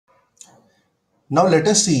Now let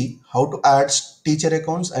us see how to add teacher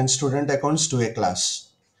accounts and student accounts to a class.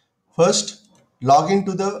 First, log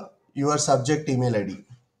into your subject email ID.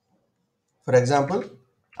 For example,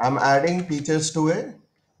 I'm adding teachers to a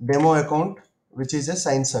demo account which is a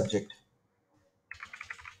science subject.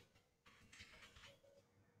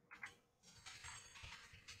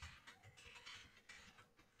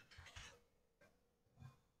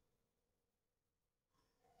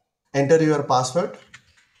 Enter your password.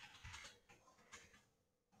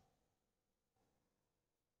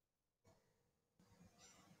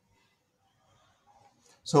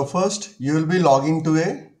 So first you will be logging to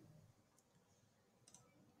a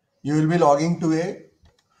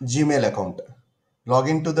Gmail account. Log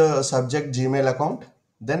into the subject Gmail account,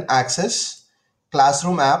 then access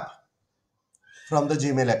Classroom app from the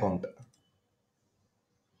Gmail account.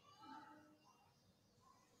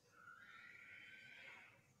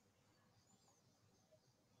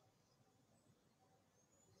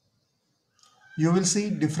 You will see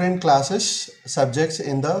different classes subjects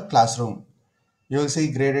in the classroom. You will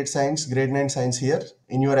see graded science, grade 9 science here.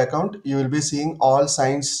 In your account, you will be seeing all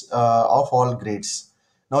science of all grades.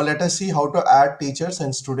 Now let us see how to add teachers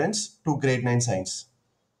and students to grade 9 science.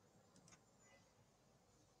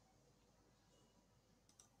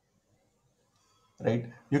 Right?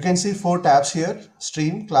 You can see 4 tabs here: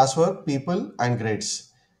 stream, classwork, people, and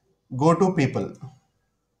grades. Go to people.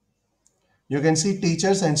 You can see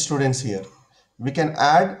teachers and students here. We can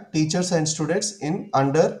add teachers and students in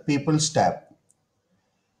under people's tab.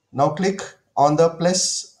 Now click on the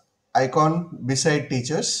plus icon beside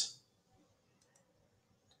teachers.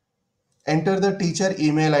 Enter the teacher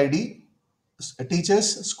email ID,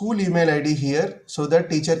 teacher's school email ID here, so that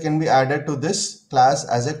teacher can be added to this class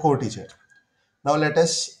as a co-teacher. Now let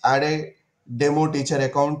us add a demo teacher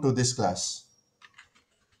account to this class.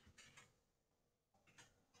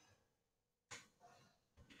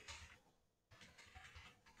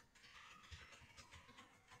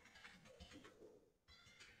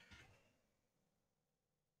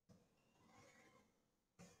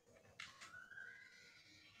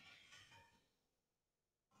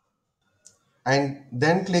 And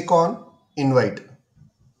then click on invite.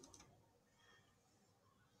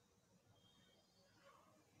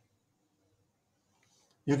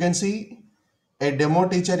 You can see a demo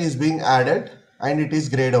teacher is being added and it is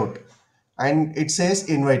grayed out and it says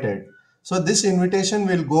invited. So this invitation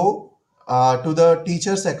will go to the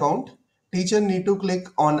teacher's account. Teacher need to click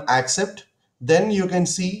on accept. Then you can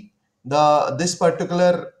see this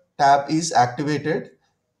particular tab is activated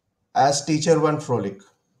as teacher one Frolic.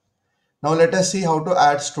 Now let us see how to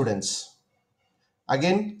add students.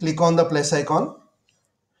 Again, click on the plus icon.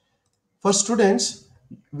 For students,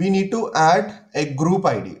 we need to add a group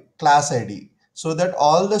ID, class ID, so that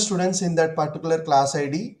all the students in that particular class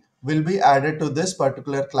ID will be added to this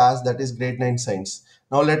particular class, that is grade 9 science.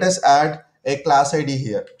 Now let us add a class ID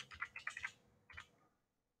here.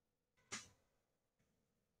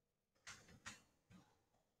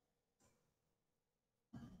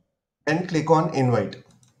 And click on invite.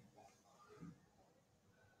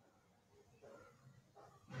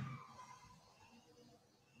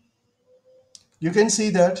 You can see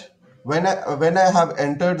that when I have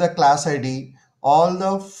entered the class ID, all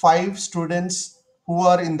the 5 students who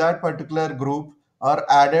are in that particular group are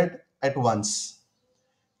added at once.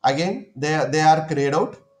 Again, they are grayed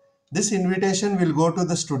out. This invitation will go to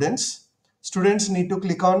the students. Students need to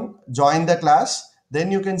click on join the class.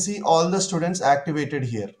 Then you can see all the students activated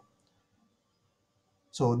here.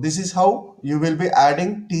 So this is how you will be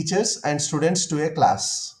adding teachers and students to a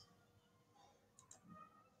class.